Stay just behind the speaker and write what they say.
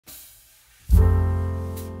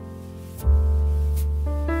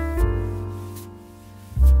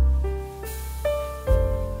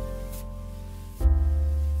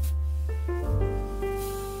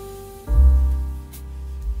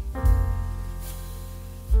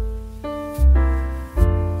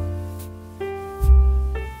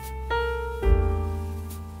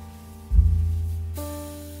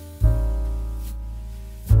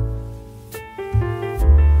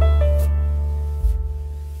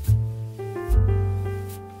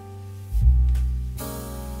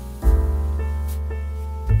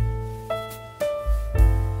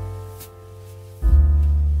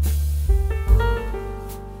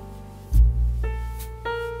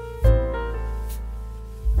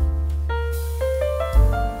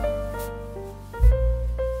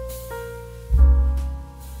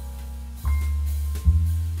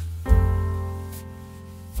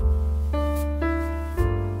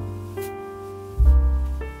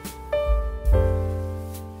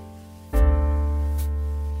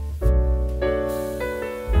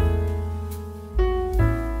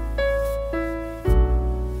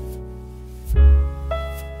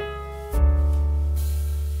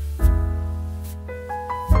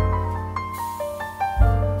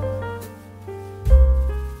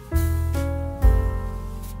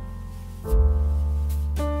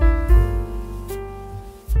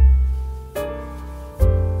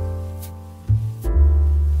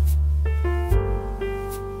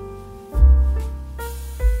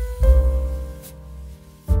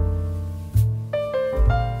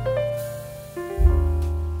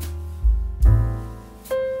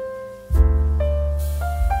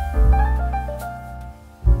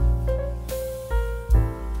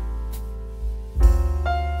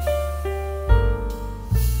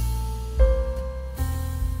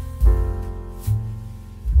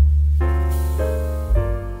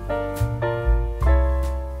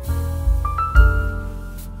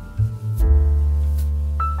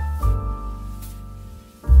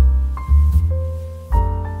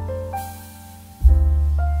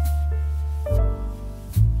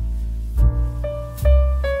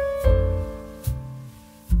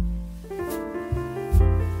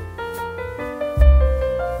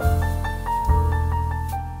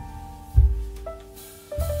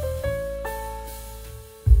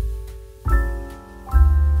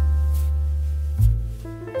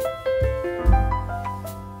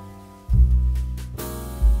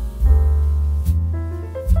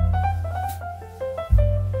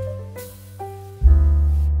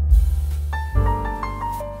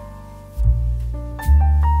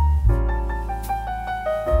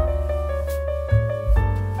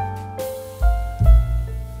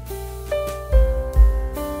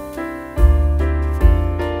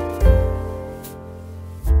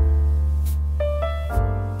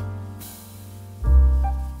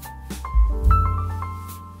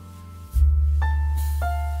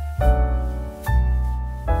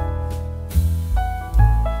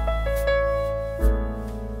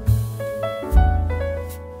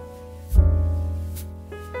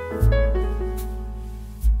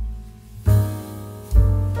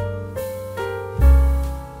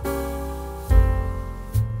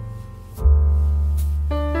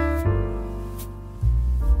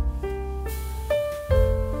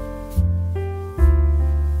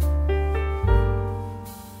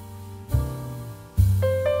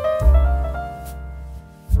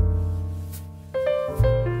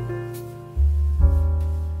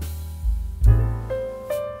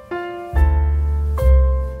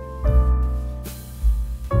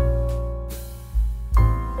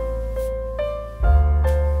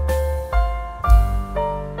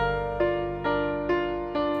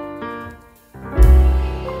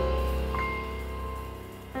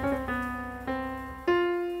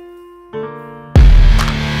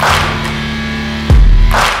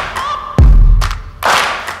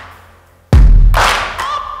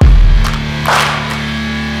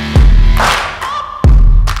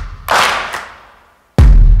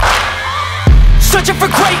Searching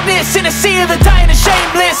for greatness in a sea of the dying and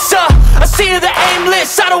shameless, a sea of the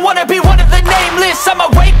aimless. I don't wanna be one of the nameless.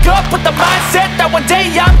 I'ma wake up with the mindset that one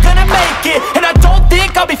day I'm gonna make it. And I don't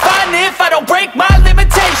think I'll be fine if I don't break my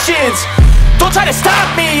limitations. Don't try to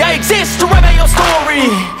stop me, I exist to write my own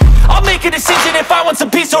story. I'll make a decision if I want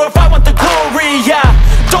some peace or if I want the glory, yeah.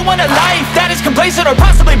 Don't want a life that is complacent or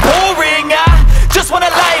possibly boring. I just want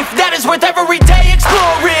a life that is worth every day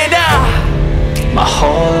exploring. My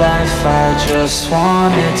whole life I just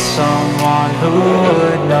wanted someone who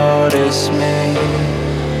would notice me.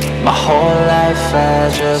 My whole life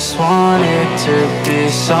I just wanted to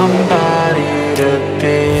be somebody to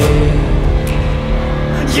be.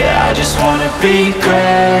 Yeah, I just wanna be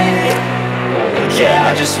great.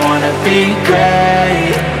 Yeah, I just wanna be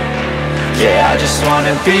great. Yeah, I just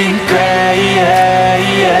wanna be great. Yeah,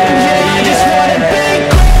 yeah, yeah, I just wanna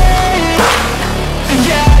be great.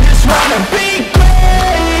 Yeah, I just wanna be great.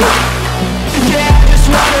 Yeah, I just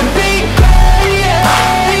wanna be great. Yeah,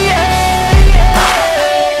 yeah, yeah,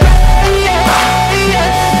 yeah, yeah.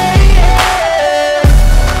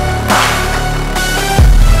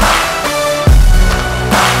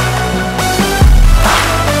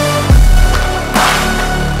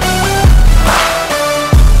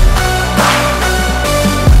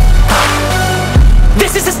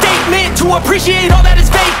 This is a statement to appreciate all that is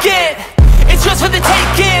vacant. It's just for the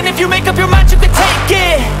taking. If you make up your mind, you can take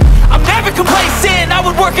it. I'm never complacent. I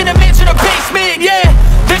would work in a mansion or basement, yeah.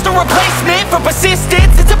 There's no replacement for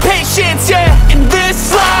persistence, it's a patience, yeah. In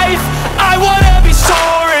this life, I wanna be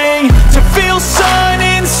soaring, to feel sun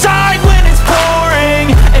inside when it's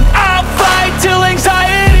pouring. And I'll fight till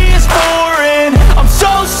anxiety is foreign. I'm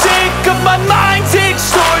so sick of my mind's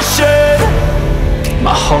extortion.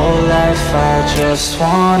 My whole life I just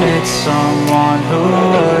wanted someone who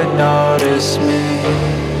would notice me.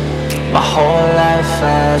 My whole life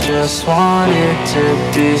I just wanted to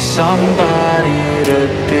be somebody to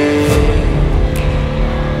be.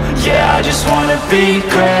 Yeah, I just wanna be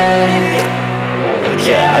great.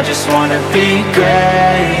 Yeah, I just wanna be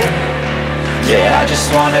great. Yeah, I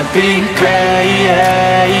just wanna be great.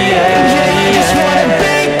 Yeah, yeah, yeah, I just wanna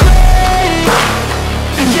be great.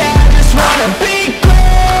 Yeah, I just wanna be great.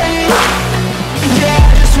 Yeah,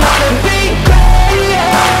 I just wanna be great.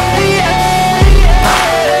 Yeah, yeah.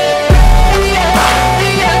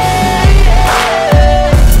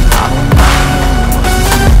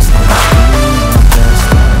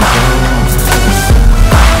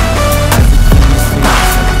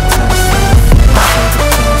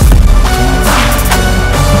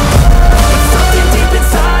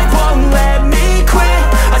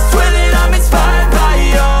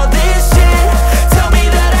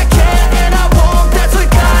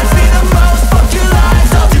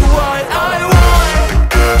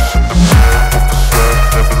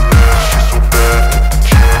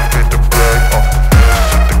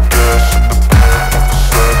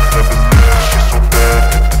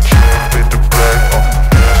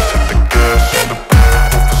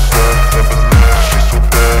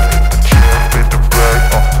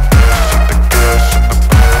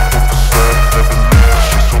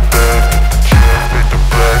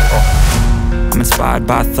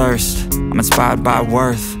 By thirst, I'm inspired by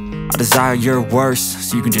worth. I desire your worst,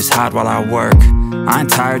 so you can just hide while I work. I ain't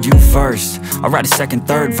tired, you first. I'll write a second,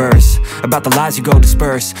 third verse about the lies you go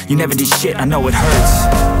disperse. You never did shit, I know it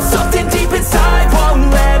hurts. Something deep inside